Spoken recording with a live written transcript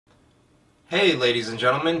Hey ladies and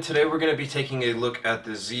gentlemen, today we're going to be taking a look at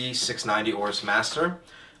the Z690 Aorus Master.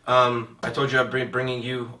 I told you I'd be bringing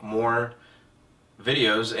you more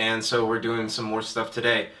videos, and so we're doing some more stuff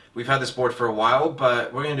today. We've had this board for a while,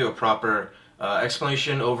 but we're going to do a proper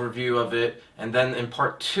explanation, overview of it, and then in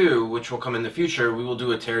part 2, which will come in the future, we will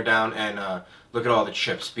do a teardown and look at all the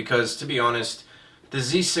chips, because to be honest, the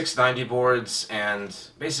Z690 boards and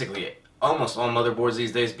basically almost all motherboards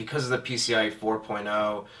these days, because of the PCIe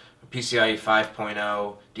 4.0, PCIe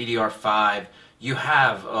 5.0, DDR5, you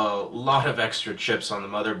have a lot of extra chips on the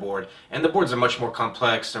motherboard, and the boards are much more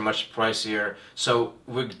complex, they're much pricier, so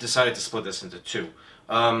we decided to split this into two.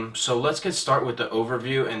 So let's get started with the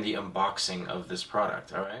overview and the unboxing of this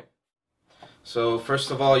product, alright? So first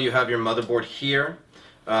of all, you have your motherboard here.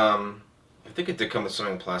 I think it did come with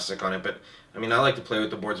something plastic on it, but I mean, I like to play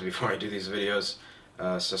with the boards before I do these videos.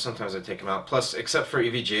 So sometimes I take them out. Plus, except for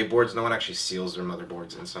EVGA boards, no one actually seals their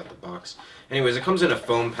motherboards inside the box. Anyways, it comes in a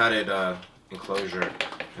foam padded enclosure,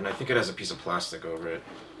 and I think it has a piece of plastic over it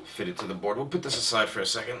fitted to the board. We'll put this aside for a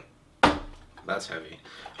second. That's heavy.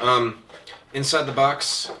 Inside the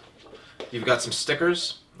box, you've got some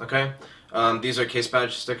stickers, okay? These are case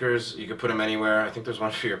badge stickers. You can put them anywhere. I think there's one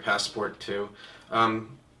for your passport too.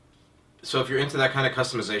 So if you're into that kind of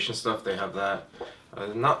customization stuff, they have that.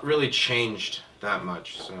 Not really changed that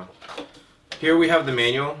much. So here we have the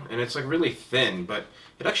manual, and it's like really thin, but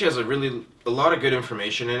it actually has a lot of good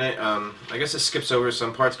information in it. I guess it skips over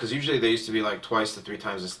some parts because usually they used to be like 2 to 3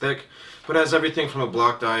 times as thick, but it has everything from a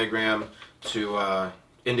block diagram to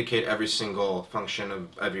indicate every single function of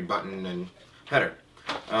every button and header.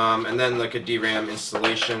 And then like a DRAM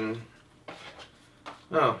installation.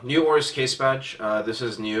 Oh, new Aorus case badge. This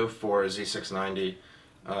is new for Z690.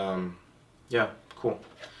 Yeah, cool.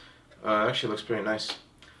 Actually looks pretty nice.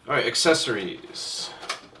 Alright, accessories.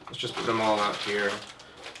 Let's just put them all out here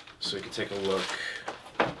so we can take a look.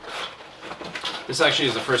 This actually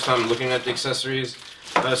is the first time I'm looking at the accessories.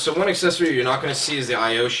 So one accessory you're not going to see is the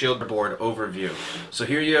I/O shield board overview. So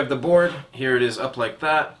here you have the board. Here it is up like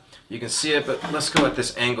that. You can see it, but let's go at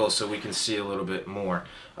this angle so we can see a little bit more.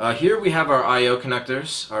 Here we have our I/O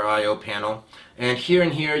connectors, our I/O panel, and here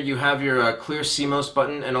and here you have your clear Cmos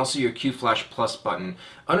button and also your Q-Flash Plus button.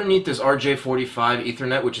 Underneath this RJ45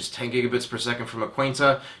 Ethernet, which is 10 gigabits per second from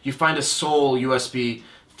Aquenta, you find a sole USB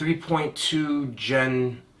 3.2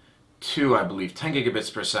 Gen 2, I believe, 10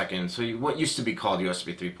 gigabits per second. So what used to be called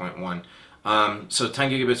USB 3.1. So 10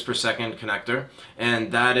 gigabits per second connector,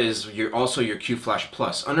 and that is also your Q-Flash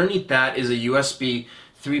Plus. Underneath that is a USB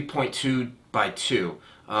 3.2 by 2.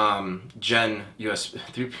 USB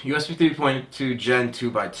 3.2 Gen 2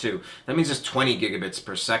 by 2. That means it's 20 gigabits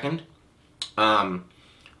per second,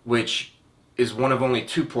 which is one of only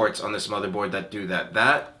 2 ports on this motherboard that do that.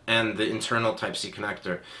 That and the internal Type-C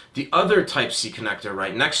connector. The other Type-C connector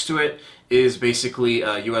right next to it is basically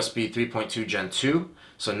a USB 3.2 Gen 2,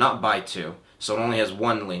 so not by 2. So it only has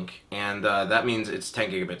 1 link, and that means it's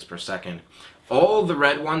 10 gigabits per second. All the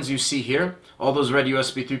red ones you see here, all those red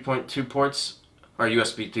USB 3.2 ports, are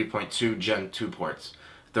USB 3.2 Gen 2 ports.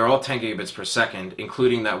 They're all 10 gigabits per second,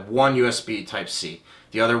 including that one USB Type-C.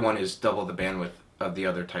 The other one is double the bandwidth of the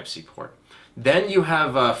other Type-C port. Then you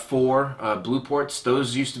have 4 blue ports.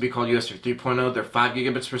 Those used to be called USB 3.0. They're 5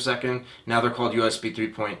 gigabits per second. Now they're called USB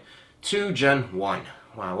 3.2 Gen 1.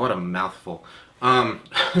 Wow, what a mouthful. You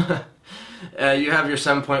have your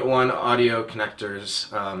 7.1 audio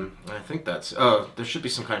connectors. I think that's... Oh, there should be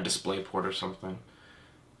some kind of display port or something.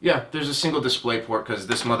 Yeah, there's a single display port because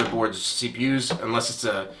this motherboard's CPUs, unless it's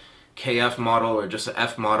a KF model or just an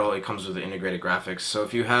F model, it comes with the integrated graphics. So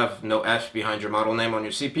if you have no F behind your model name on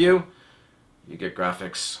your CPU, you get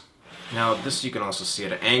graphics. Now this you can also see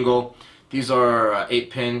at an angle. These are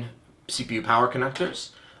 8-pin CPU power connectors.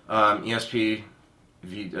 ESP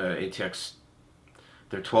ATX,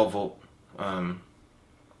 they're 12 volt.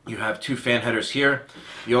 You have 2 fan headers here.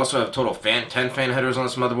 You also have total 10 fan headers on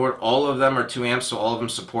this motherboard. All of them are 2 amps, so all of them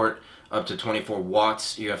support up to 24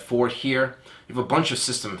 watts. You have 4 here. You have a bunch of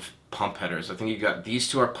system pump headers. I think you got these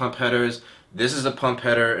 2 are pump headers. This is a pump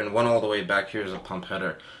header, and one all the way back here is a pump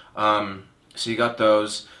header. So you got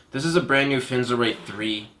those. This is a brand new fins array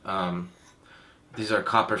 3. These are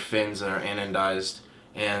copper fins that are anodized,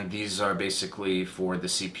 and these are basically for the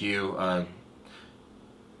CPU.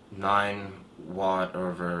 9 watt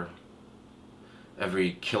over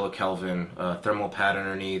every kilokelvin thermal pad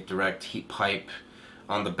underneath, direct heat pipe.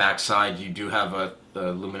 On the back side you do have a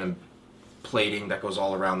aluminum plating that goes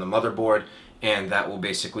all around the motherboard, and that will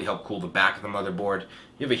basically help cool the back of the motherboard.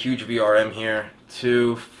 You have a huge VRM here,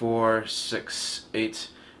 2, 4, 6, 8,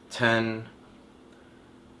 10,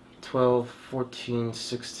 12, 14,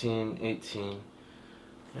 16, 18.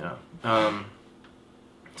 Yeah.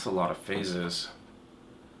 It's a lot of phases.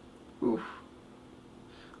 Oof.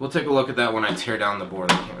 We'll take a look at that when I tear down the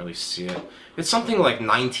board. I can't really see it. It's something like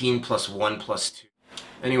 19 plus 1 plus 2.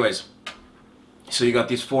 Anyways, so you got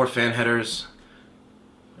these 4 fan headers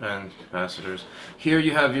and capacitors. Here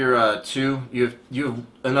you have your you have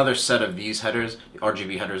another set of these headers,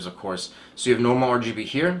 RGB headers, of course. So you have normal RGB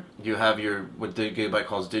here. You have your what the Gigabyte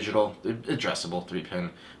calls digital, addressable 3-pin,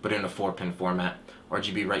 but in a 4-pin format.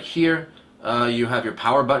 RGB right here. You have your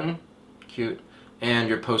power button, cute, and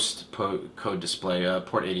your code display,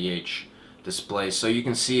 port 80H display. So you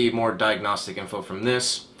can see more diagnostic info from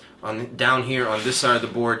this. Down here on this side of the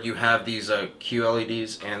board, you have these Q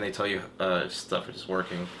LEDs, and they tell you if stuff is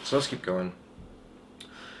working. So let's keep going.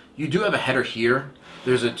 You do have a header here.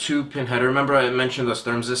 There's a 2-pin header. Remember I mentioned those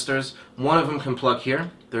thermistors? One of them can plug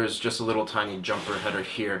here. There's just a little tiny jumper header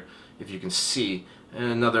here, if you can see, and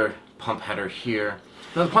another pump header here.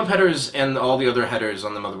 Now the pump headers and all the other headers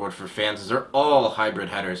on the motherboard for fans, they're all hybrid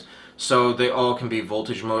headers. So they all can be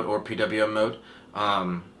voltage mode or PWM mode.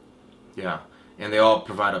 Yeah. And they all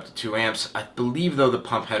provide up to 2 amps. I believe though the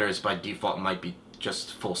pump headers by default might be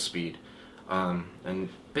just full speed. And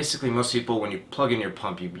basically most people, when you plug in your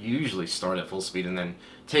pump, you usually start at full speed and then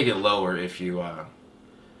take it lower if you want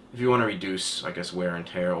to reduce, I guess, wear and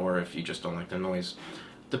tear, or if you just don't like the noise.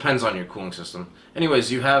 Depends on your cooling system.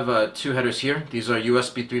 Anyways, you have 2 headers here. These are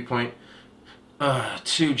USB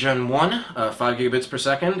 3.2 Gen 1, 5 gigabits per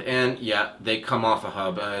second, and yeah, they come off a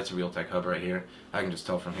hub. It's a Realtek hub right here. I can just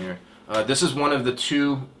tell from here. This is one of the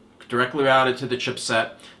 2 directly routed to the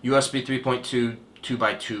chipset, USB 3.2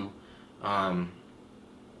 2x2,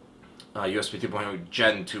 USB 3.0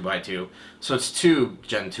 Gen 2x2. So it's 2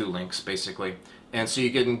 Gen 2 links basically, and so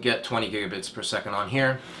you can get 20 gigabits per second on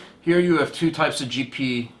here. Here you have 2 types of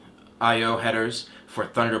GPIO headers for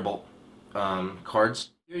Thunderbolt cards.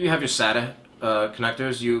 Here you have your SATA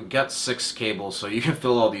connectors. You get 6 cables, so you can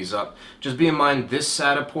fill all these up. Just be in mind this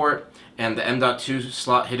SATA port and the M.2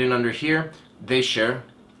 slot hidden under here, they share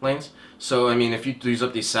lanes. So I mean, if you use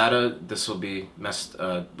up these SATA, this will be messed,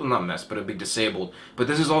 well, not messed, but it'll be disabled. But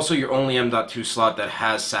this is also your only M.2 slot that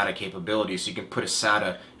has SATA capability, so you can put a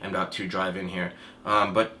SATA M.2 drive in here.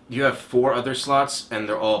 But you have 4 other slots, and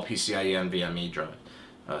they're all PCIe NVMe drive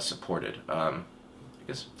supported. I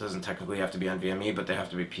guess it doesn't technically have to be NVMe, but they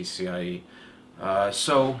have to be PCIe.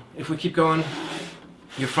 So if we keep going,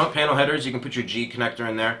 your front panel headers, you can put your G connector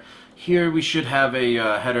in there. Here we should have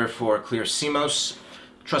a header for clear Cmos,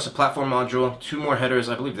 trusted platform module, 2 more headers.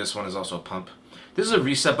 I believe this one is also a pump. This is a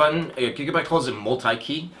reset button. Gigabyte calls it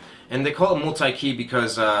multi-key, and they call it multi-key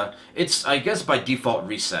because it's, I guess, by default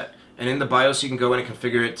reset. And in the BIOS, you can go in and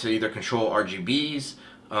configure it to either control RGBs.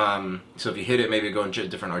 So if you hit it, maybe go into a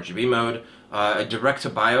different RGB mode. A direct to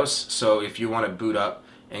BIOS. So if you want to boot up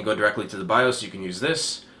and go directly to the BIOS, you can use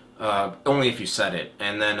this. Only if you set it,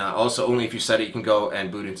 and then also only if you set it, you can go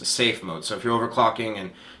and boot into safe mode. So if you're overclocking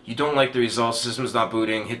and you don't like the results, system's not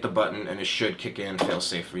booting, hit the button and it should kick in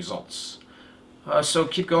fail-safe results. So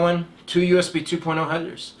keep going. 2 USB 2.0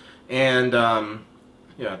 headers, and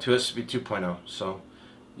yeah, 2 USB 2.0. So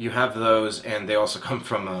you have those, and they also come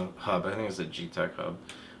from a hub. I think it's a G-Tech hub,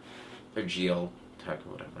 or GL Tech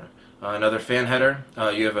or whatever. Another fan header.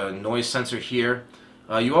 You have a noise sensor here.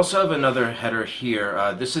 You also have another header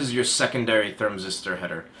here. This is your secondary thermistor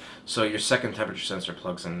header. So your second temperature sensor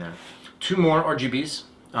plugs in there. 2 more RGBs.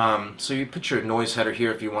 So you put your noise header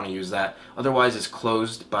here if you want to use that. Otherwise it's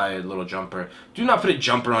closed by a little jumper. Do not put a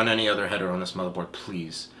jumper on any other header on this motherboard,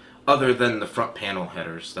 please. Other than the front panel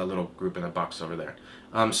headers, that little group in the box over there.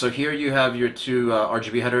 So here you have your 2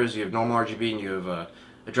 RGB headers. You have normal RGB and you have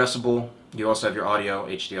addressable. You also have your audio,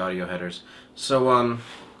 HD audio headers. So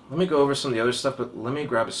let me go over some of the other stuff, but let me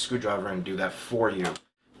grab a screwdriver and do that for you.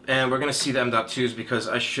 And we're going to see the M.2s because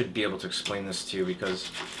I should be able to explain this to you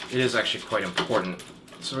because it is actually quite important.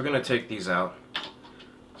 So we're going to take these out.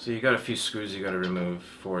 So you got a few screws you got to remove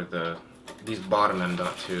for these bottom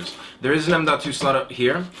M.2s. There is an M.2 slot up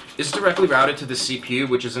here. It's directly routed to the CPU,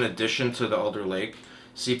 which is an addition to the Alder Lake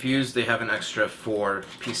CPUs. They have an extra 4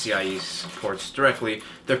 PCIe ports directly.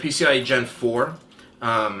 They're PCIe Gen 4.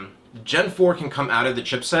 Gen 4 can come out of the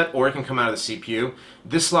chipset or it can come out of the CPU.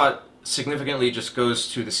 This slot significantly just goes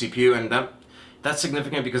to the CPU, and that's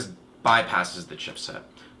significant because it bypasses the chipset.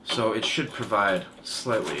 So it should provide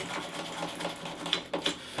slightly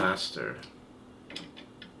faster.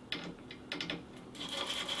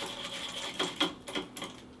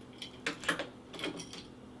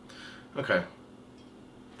 Okay.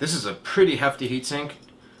 This is a pretty hefty heatsink,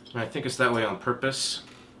 and I think it's that way on purpose.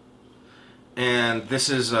 and this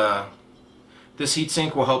this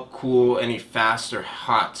heatsink will help cool any fast or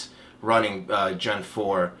hot running Gen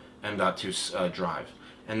 4 M.2 drive.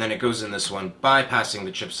 And then it goes in this one, bypassing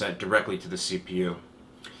the chipset directly to the CPU.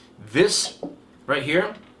 This right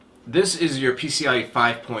here, this is your PCIe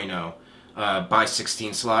 5.0 by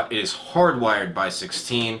 16 slot. It is hardwired by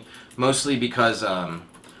 16, mostly because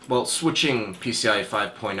well, switching PCIe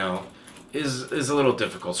 5.0 is a little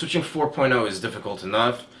difficult. Switching 4.0 is difficult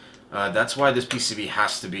enough. That's why this PCB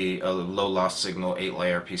has to be a low loss signal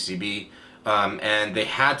 8-layer PCB. And they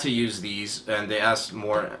had to use these, and they asked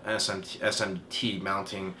more SMT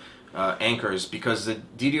mounting anchors, because the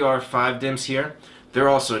DDR5 DIMMs here, they're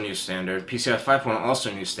also a new standard. PCIe 5.0 also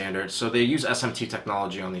a new standard, so they use SMT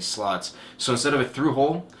technology on these slots. So instead of a through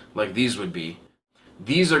hole, like these would be,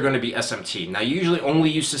 these are going to be SMT. Now, you usually only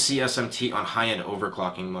used to see SMT on high-end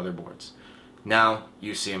overclocking motherboards. Now,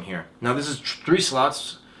 you see them here. Now, this is 3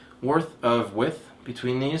 slots worth of width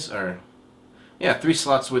between these, or yeah, 3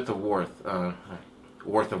 slots worth of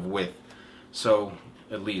worth of width. So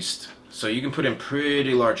at least, so you can put in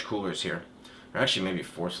pretty large coolers here, or actually maybe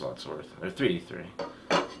 4 slots worth, or 3.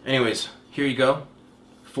 Anyways, here you go,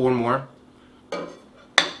 4 more.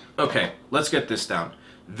 Okay, let's get this down.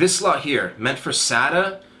 This slot here meant for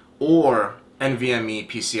SATA or NVMe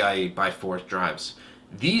PCIe by 4 drives.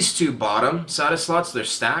 These 2 bottom SATA slots, they're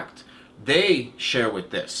stacked. They share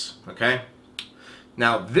with this, okay?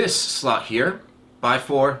 Now this slot here, by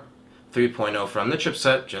 4, 3.0 from the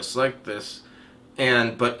chipset, just like this.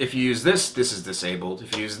 But if you use this, this is disabled.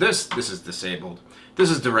 If you use this, this is disabled.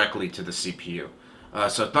 This is directly to the CPU.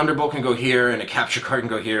 So Thunderbolt can go here, and a capture card can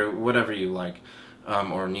go here, whatever you like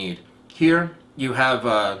or need. Here you have,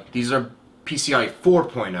 these are PCIe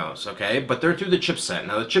 4.0s, okay? But they're through the chipset.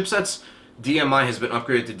 Now the chipset's DMI has been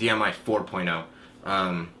upgraded to DMI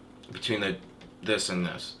 4.0 between this and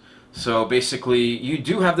this. So basically, you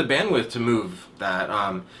do have the bandwidth to move that.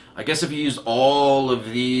 I guess if you use all of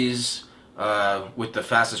these with the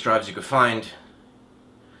fastest drives you could find,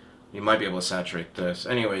 you might be able to saturate this.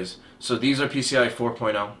 Anyways, so these are PCIe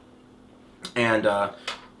 4.0, and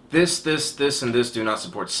this, and this do not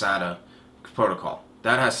support SATA protocol.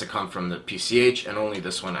 That has to come from the PCH, and only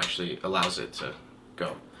this one actually allows it to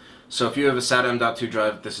go. So if you have a SATA M.2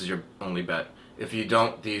 drive, this is your only bet. If you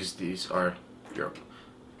don't, these are your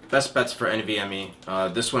best bets for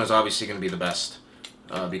NVMe. This one is obviously going to be the best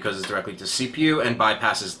because it's directly to CPU and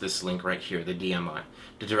bypasses this link right here, the DMI,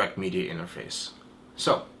 the direct media interface.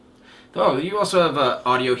 So, you also have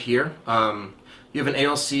audio here. You have an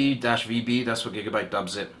ALC-VB, that's what Gigabyte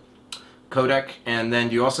dubs it, codec, and then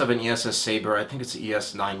you also have an ESS Saber, I think it's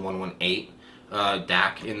ES9118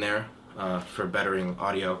 DAC in there for bettering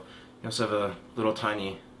audio. You also have a little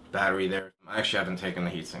tiny battery there. I actually haven't taken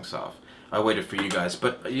the heatsinks off. I waited for you guys,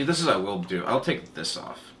 but this is what I will do. I'll take this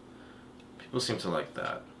off. People seem to like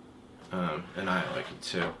that, and I like it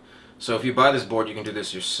too. So if you buy this board, you can do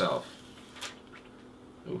this yourself.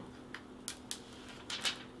 Ooh.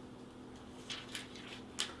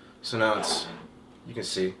 So now it's, you can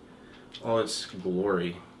see all its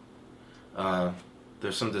glory.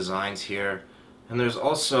 There's some designs here, and there's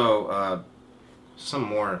also some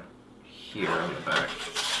more here on the back.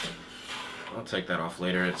 I'll take that off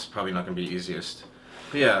later. It's probably not going to be easiest.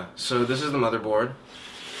 But yeah, so this is the motherboard.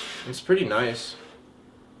 It's pretty nice.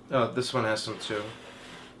 Oh, this one has some too.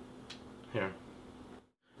 Here.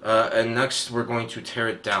 And next we're going to tear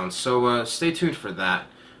it down. So stay tuned for that.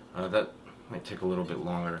 That might take a little bit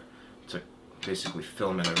longer to basically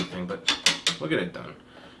film and everything, but we'll get it done.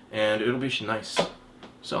 And it'll be nice.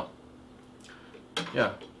 So,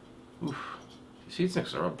 yeah. Oof. These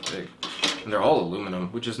heatsinks are all big. And they're all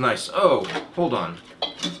aluminum, which is nice. Oh, hold on.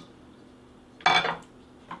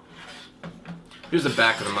 Here's the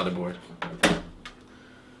back of the motherboard.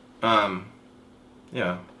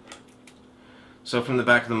 Yeah. So from the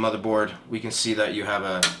back of the motherboard, we can see that you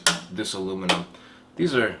have this aluminum.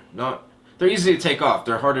 These are not, they're easy to take off.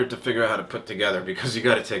 They're harder to figure out how to put together because you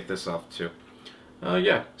got to take this off too.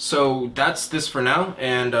 Yeah. So that's this for now,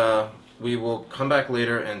 and we will come back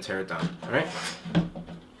later and tear it down. All right?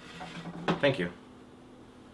 Thank you.